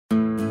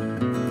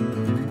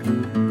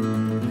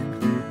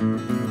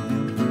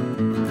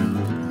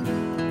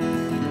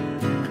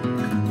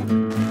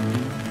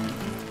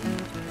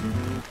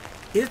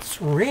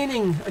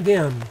raining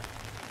again.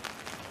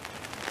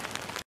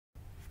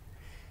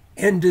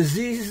 And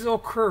diseases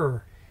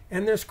occur,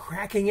 and there's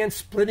cracking and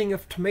splitting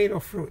of tomato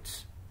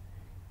fruits,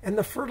 and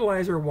the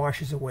fertilizer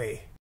washes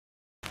away.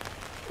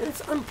 And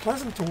it's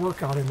unpleasant to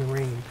work out in the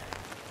rain.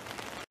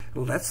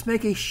 Let's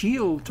make a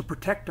shield to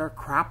protect our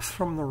crops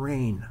from the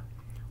rain.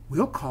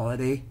 We'll call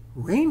it a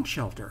rain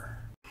shelter.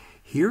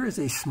 Here is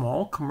a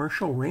small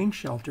commercial rain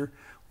shelter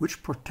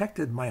which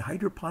protected my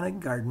hydroponic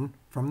garden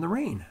from the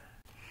rain.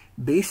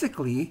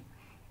 Basically,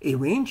 a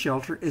rain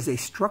shelter is a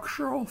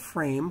structural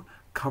frame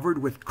covered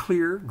with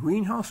clear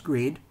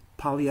greenhouse-grade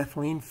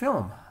polyethylene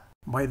film.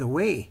 By the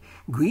way,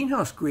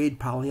 greenhouse-grade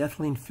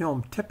polyethylene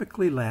film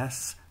typically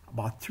lasts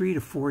about 3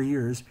 to 4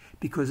 years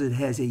because it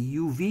has a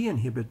UV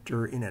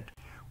inhibitor in it,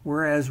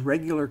 whereas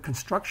regular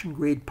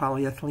construction-grade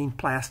polyethylene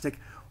plastic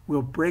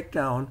will break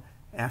down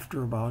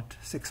after about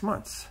 6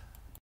 months.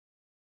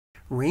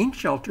 Rain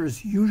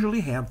shelters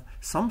usually have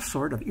some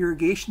sort of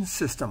irrigation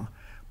system,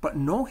 but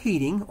no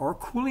heating or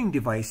cooling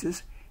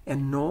devices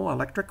and no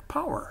electric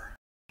power.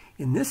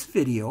 In this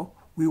video,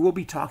 we will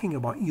be talking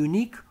about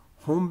unique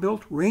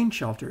home-built rain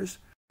shelters,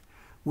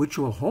 which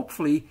will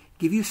hopefully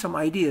give you some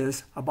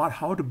ideas about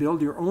how to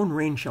build your own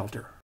rain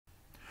shelter.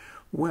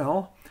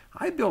 Well,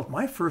 I built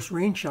my first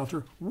rain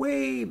shelter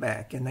way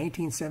back in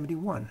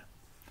 1971.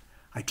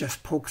 I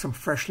just poked some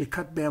freshly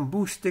cut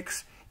bamboo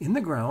sticks in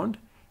the ground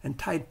and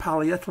tied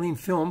polyethylene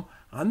film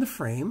on the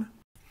frame.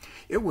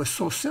 It was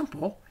so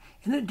simple,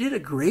 and it did a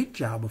great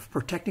job of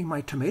protecting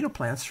my tomato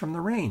plants from the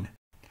rain.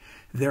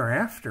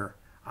 Thereafter,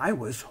 I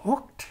was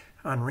hooked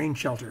on rain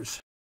shelters.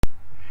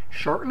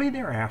 Shortly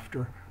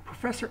thereafter,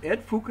 Professor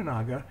Ed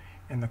Fukunaga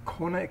and the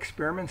Kona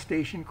Experiment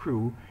Station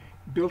crew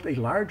built a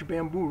large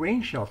bamboo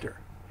rain shelter.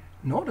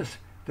 Notice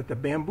that the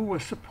bamboo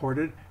was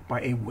supported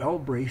by a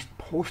well-braced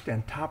post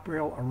and top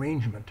rail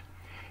arrangement,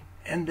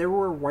 and there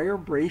were wire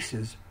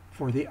braces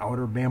for the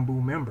outer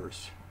bamboo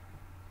members.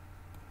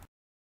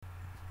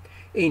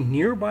 A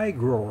nearby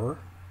grower,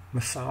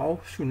 Masao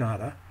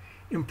Tsunada,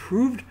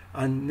 improved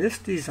on this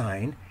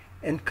design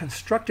and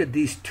constructed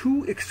these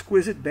two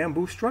exquisite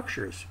bamboo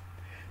structures.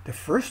 The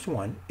first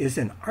one is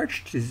an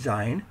arched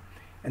design,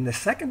 and the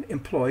second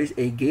employs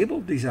a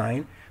gabled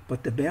design,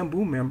 but the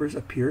bamboo members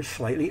appear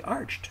slightly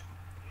arched.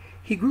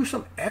 He grew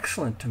some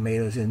excellent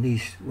tomatoes in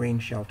these rain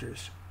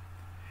shelters.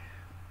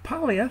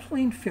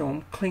 Polyethylene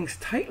film clings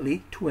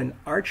tightly to an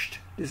arched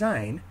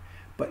design,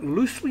 but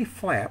loosely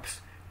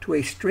flaps to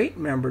a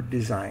straight-membered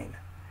design.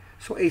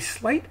 So a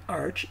slight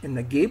arch in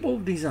the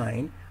gabled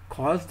design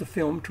caused the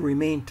film to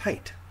remain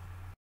tight.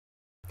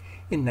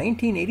 In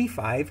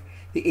 1985,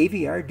 the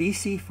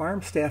AVR-DC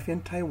farm staff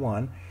in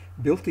Taiwan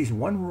built these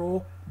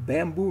one-row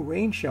bamboo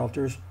rain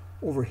shelters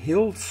over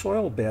hilled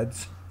soil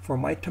beds for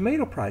my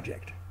tomato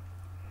project.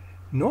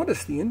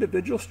 Notice the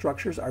individual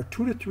structures are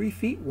 2 to 3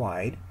 feet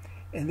wide,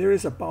 and there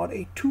is about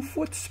a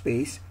 2-foot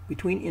space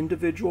between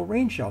individual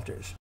rain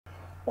shelters.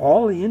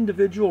 All the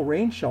individual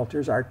rain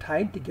shelters are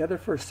tied together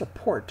for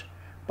support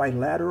by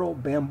lateral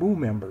bamboo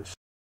members.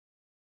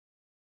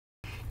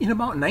 In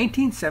about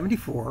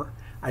 1974,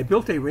 I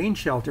built a rain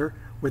shelter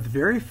with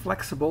very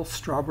flexible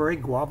strawberry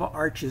guava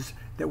arches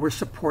that were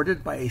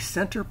supported by a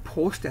center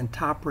post and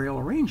top rail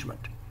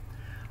arrangement.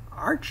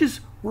 Arches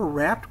were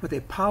wrapped with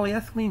a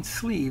polyethylene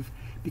sleeve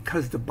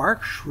because the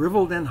bark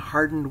shriveled and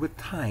hardened with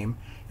time,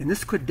 and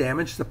this could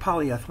damage the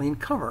polyethylene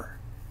cover.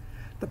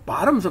 The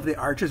bottoms of the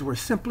arches were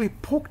simply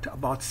poked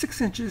about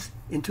 6 inches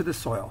into the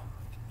soil.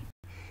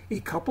 A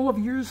couple of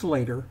years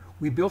later,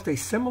 we built a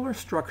similar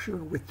structure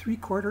with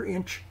 3/4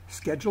 inch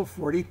Schedule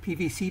 40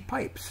 PVC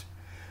pipes.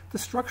 The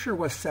structure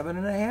was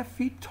 7.5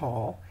 feet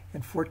tall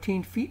and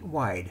 14 feet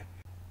wide.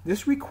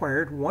 This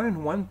required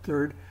 1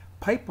 1/3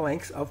 pipe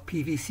lengths of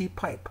PVC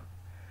pipe.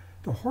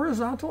 The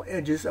horizontal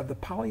edges of the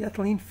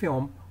polyethylene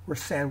film were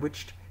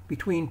sandwiched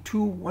between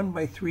two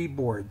 1x3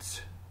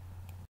 boards.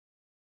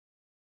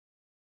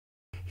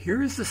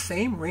 Here is the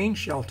same rain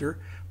shelter,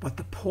 but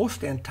the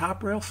post and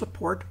top rail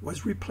support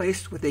was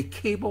replaced with a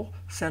cable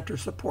center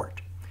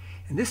support,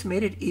 and this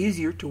made it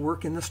easier to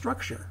work in the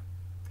structure.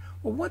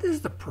 Well, what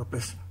is the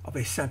purpose of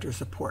a center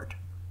support?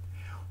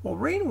 Well,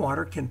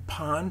 rainwater can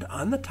pond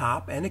on the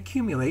top and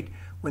accumulate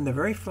when the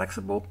very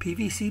flexible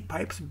PVC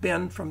pipes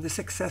bend from this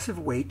excessive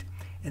weight,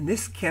 and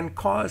this can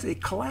cause a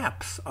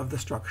collapse of the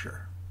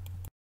structure.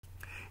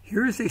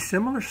 Here is a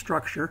similar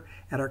structure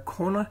at our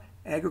Kona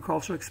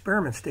Agricultural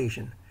Experiment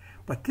Station,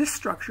 but this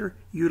structure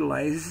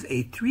utilizes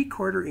a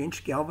 3/4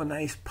 inch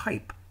galvanized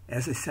pipe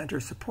as a center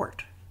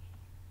support.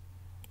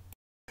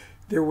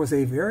 There was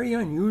a very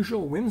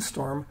unusual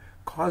windstorm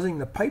causing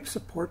the pipe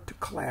support to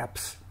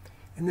collapse,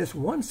 and this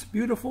once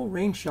beautiful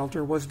rain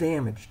shelter was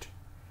damaged.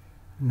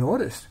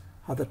 Notice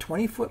how the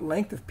 20-foot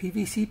length of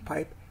PVC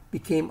pipe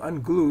became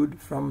unglued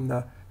from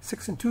the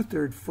 6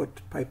 2/3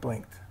 foot pipe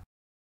length.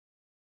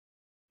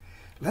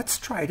 Let's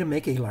try to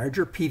make a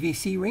larger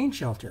PVC rain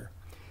shelter.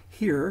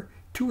 Here,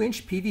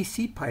 2-inch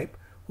PVC pipe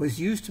was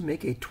used to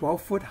make a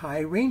 12-foot high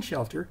rain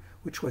shelter,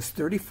 which was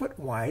 30 foot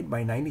wide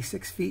by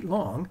 96 feet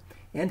long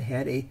and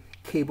had a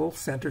cable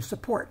center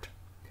support.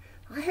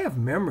 I have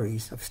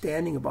memories of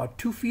standing about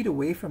 2 feet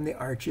away from the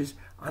arches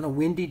on a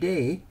windy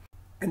day,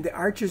 and the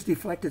arches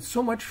deflected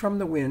so much from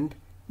the wind,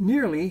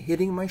 nearly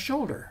hitting my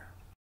shoulder.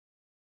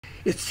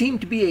 It seemed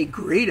to be a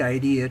great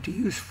idea to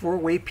use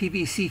 4-way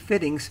PVC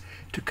fittings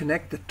to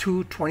connect the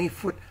two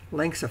 20-foot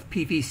lengths of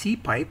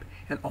PVC pipe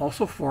and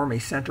also form a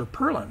center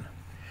purlin.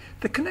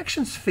 The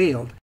connections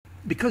failed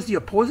because the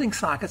opposing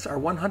sockets are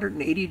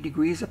 180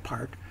 degrees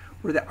apart,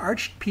 where the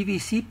arched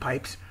PVC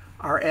pipes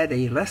are at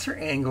a lesser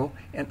angle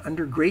and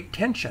under great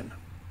tension.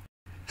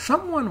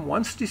 Someone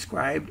once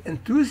described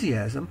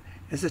enthusiasm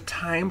as a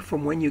time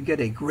from when you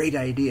get a great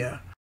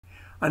idea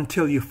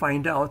until you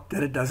find out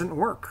that it doesn't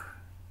work.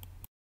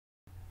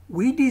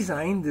 We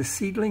designed the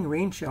seedling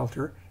rain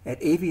shelter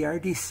at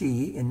AVRDC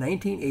in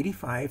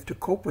 1985 to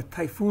cope with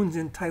typhoons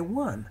in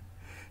Taiwan.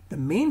 The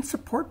main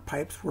support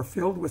pipes were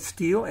filled with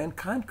steel and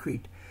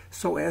concrete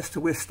so as to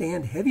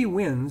withstand heavy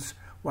winds,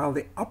 while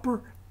the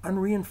upper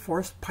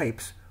unreinforced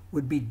pipes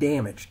would be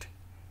damaged,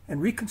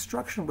 and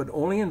reconstruction would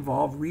only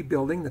involve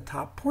rebuilding the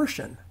top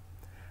portion.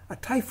 A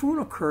typhoon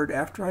occurred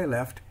after I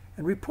left,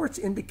 and reports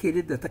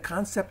indicated that the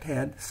concept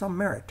had some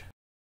merit.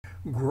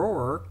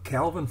 Grower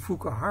Calvin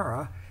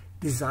Fukuhara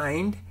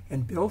designed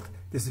and built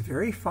this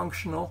very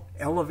functional,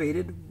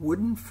 elevated,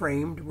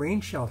 wooden-framed rain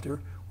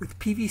shelter with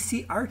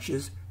PVC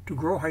arches to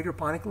grow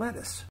hydroponic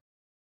lettuce.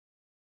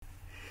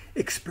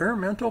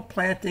 Experimental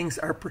plantings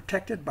are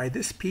protected by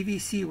this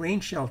PVC rain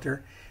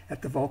shelter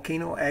at the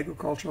Volcano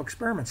Agricultural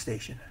Experiment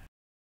Station.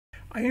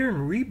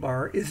 Iron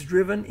rebar is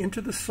driven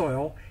into the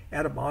soil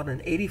at about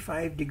an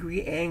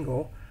 85-degree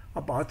angle,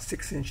 about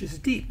 6 inches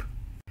deep.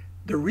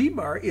 The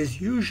rebar is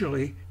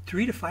usually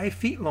 3 to 5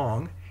 feet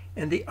long,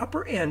 and the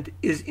upper end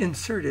is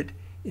inserted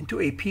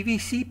into a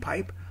PVC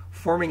pipe,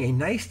 forming a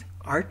nice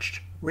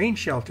arched rain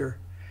shelter.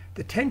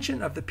 The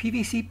tension of the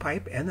PVC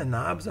pipe and the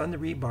knobs on the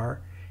rebar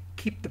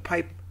keep the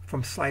pipe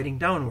from sliding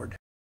downward.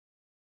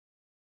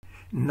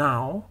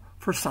 Now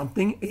for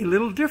something a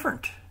little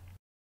different.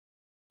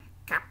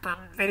 Captain,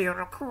 video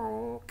to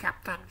crew.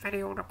 Captain,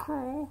 video to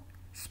crew.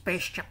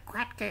 Spaceship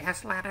Kratky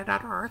has landed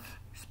on Earth.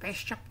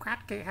 Spaceship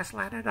Kratky has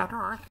landed on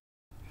Earth.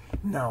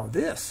 Now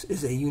this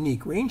is a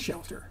unique rain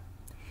shelter.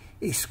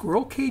 A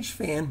squirrel cage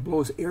fan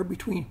blows air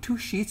between 2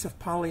 sheets of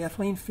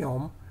polyethylene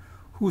film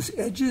whose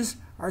edges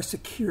are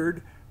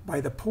secured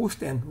by the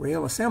post and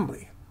rail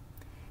assembly.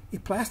 A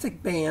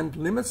plastic band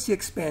limits the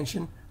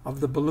expansion of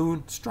the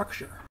balloon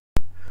structure.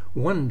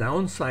 One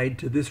downside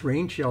to this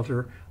rain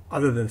shelter,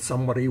 other than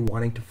somebody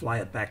wanting to fly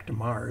it back to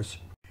Mars,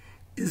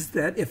 is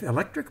that if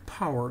electric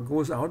power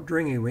goes out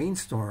during a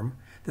rainstorm,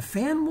 the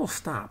fan will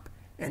stop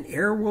and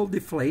air will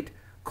deflate,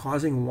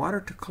 causing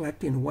water to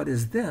collect in what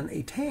is then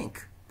a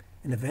tank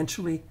and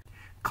eventually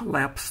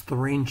collapse the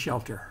rain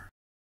shelter.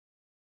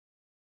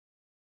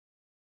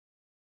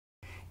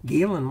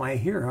 Galen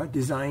Maihira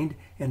designed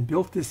and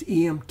built this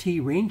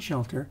EMT rain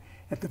shelter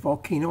at the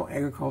Volcano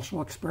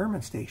Agricultural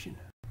Experiment Station.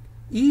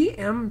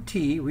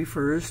 EMT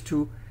refers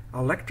to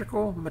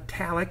electrical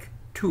metallic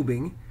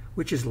tubing,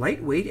 which is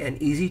lightweight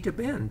and easy to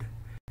bend.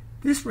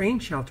 This rain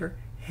shelter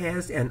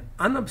has an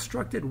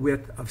unobstructed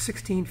width of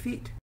 16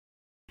 feet.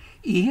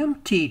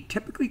 EMT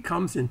typically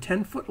comes in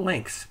 10-foot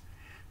lengths.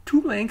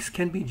 2 lengths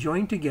can be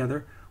joined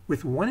together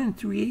with 1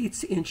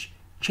 3/8 inch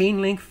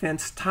chain link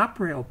fence top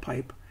rail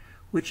pipe,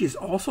 which is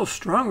also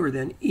stronger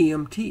than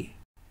EMT.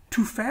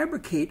 To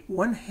fabricate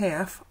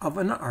 1/2 of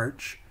an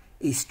arch,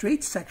 a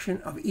straight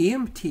section of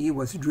EMT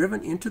was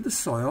driven into the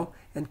soil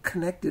and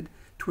connected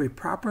to a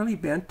properly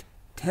bent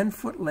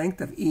 10-foot length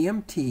of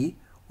EMT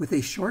with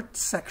a short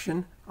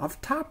section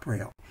of top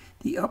rail.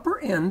 The upper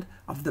end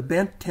of the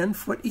bent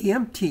 10-foot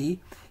EMT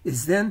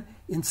is then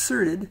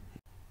inserted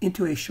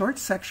into a short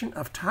section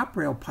of top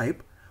rail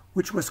pipe,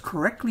 which was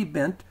correctly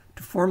bent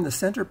to form the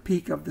center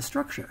peak of the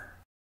structure.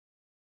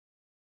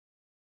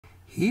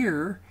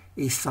 Here,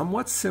 a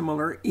somewhat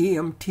similar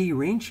EMT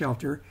rain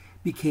shelter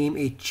became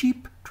a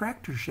cheap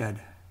tractor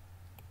shed.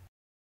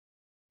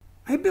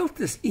 I built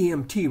this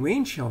EMT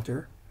rain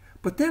shelter,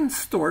 but then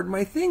stored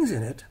my things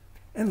in it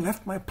and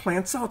left my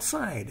plants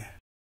outside.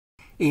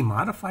 A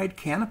modified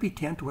canopy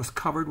tent was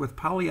covered with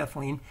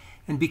polyethylene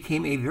and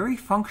became a very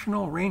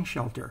functional rain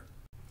shelter.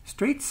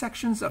 Straight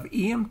sections of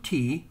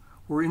EMT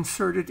were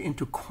inserted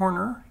into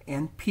corner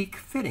and peak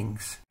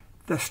fittings.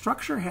 The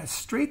structure has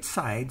straight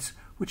sides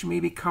which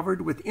may be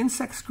covered with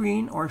insect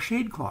screen or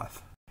shade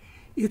cloth.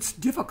 It's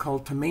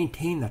difficult to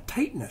maintain the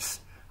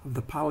tightness of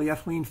the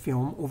polyethylene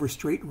film over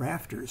straight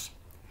rafters,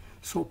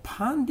 so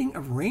ponding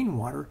of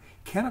rainwater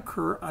can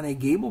occur on a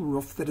gable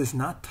roof that is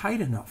not tight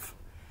enough.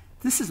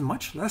 This is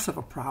much less of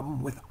a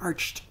problem with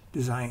arched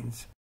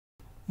designs.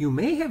 You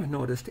may have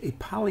noticed a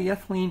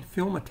polyethylene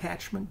film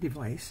attachment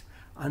device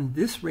on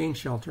this rain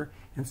shelter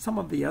and some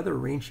of the other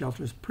rain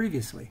shelters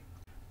previously.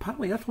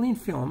 Polyethylene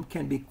film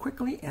can be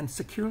quickly and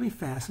securely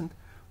fastened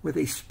with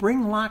a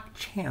spring lock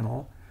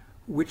channel,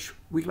 which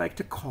we like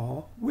to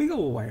call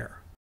wiggle wire.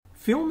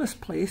 Film is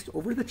placed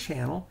over the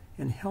channel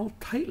and held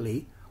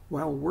tightly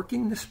while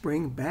working the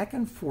spring back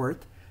and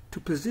forth to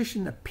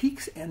position the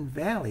peaks and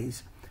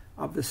valleys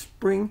of the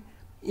spring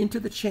into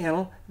the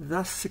channel,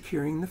 thus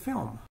securing the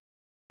film.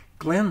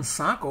 Glenn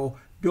Sacco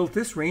built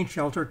this rain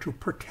shelter to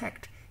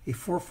protect a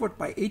 4-foot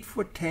by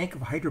 8-foot tank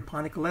of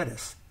hydroponic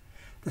lettuce.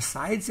 The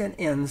sides and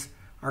ends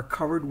are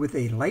covered with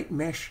a light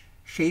mesh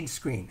shade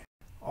screen.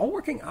 All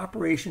working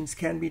operations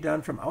can be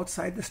done from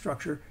outside the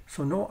structure,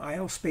 so no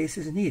aisle space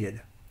is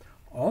needed.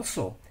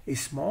 Also, a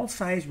small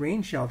size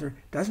rain shelter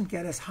doesn't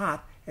get as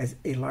hot as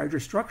a larger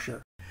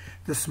structure.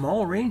 The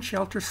small rain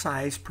shelter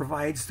size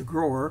provides the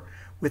grower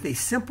with a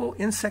simple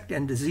insect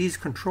and disease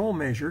control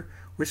measure,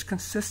 which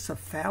consists of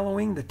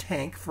fallowing the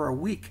tank for a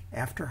week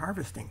after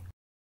harvesting.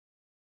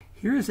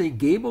 Here is a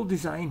gable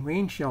design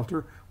rain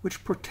shelter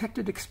which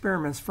protected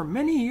experiments for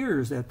many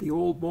years at the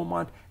old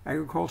Beaumont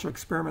Agricultural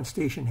Experiment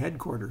Station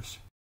headquarters.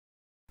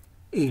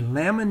 A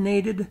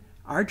laminated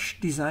arch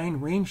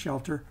design rain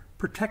shelter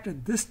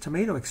protected this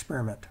tomato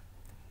experiment.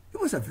 It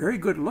was a very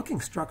good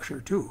looking structure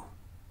too.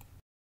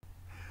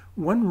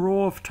 One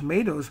row of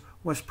tomatoes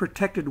was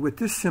protected with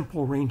this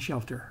simple rain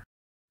shelter.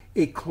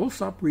 A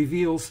close-up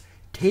reveals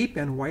tape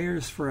and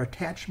wires for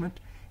attachment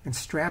and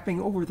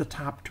strapping over the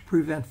top to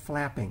prevent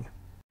flapping.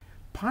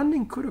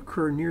 Ponding could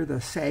occur near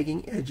the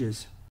sagging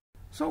edges,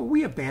 so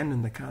we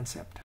abandoned the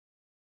concept.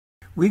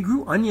 We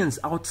grew onions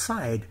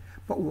outside,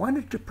 but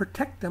wanted to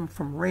protect them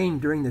from rain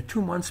during the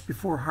 2 months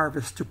before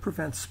harvest to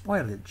prevent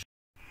spoilage.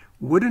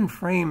 Wooden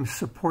frames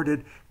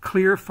supported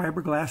clear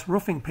fiberglass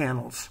roofing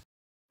panels.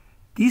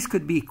 These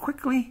could be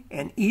quickly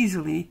and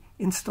easily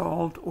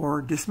installed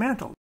or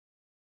dismantled.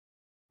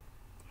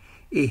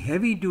 A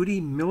heavy-duty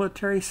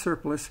military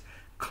surplus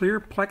clear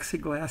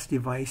plexiglass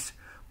device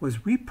was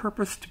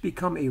repurposed to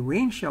become a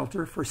rain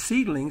shelter for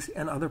seedlings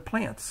and other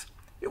plants.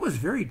 It was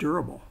very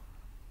durable.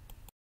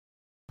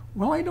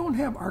 Well, I don't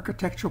have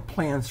architectural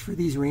plans for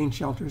these rain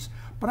shelters,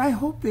 but I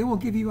hope they will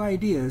give you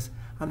ideas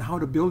on how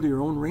to build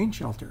your own rain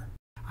shelter.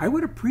 I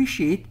would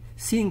appreciate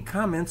seeing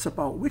comments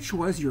about which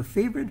was your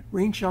favorite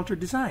rain shelter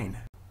design.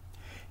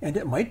 And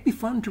it might be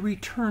fun to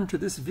return to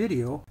this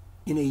video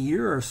in a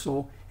year or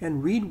so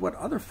and read what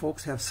other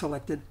folks have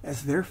selected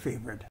as their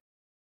favorite.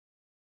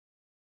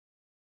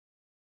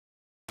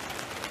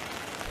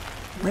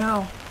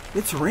 Well,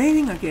 it's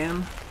raining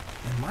again,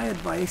 and my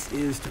advice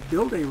is to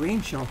build a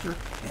rain shelter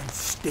and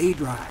stay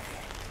dry.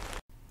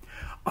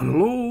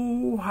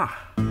 Aloha!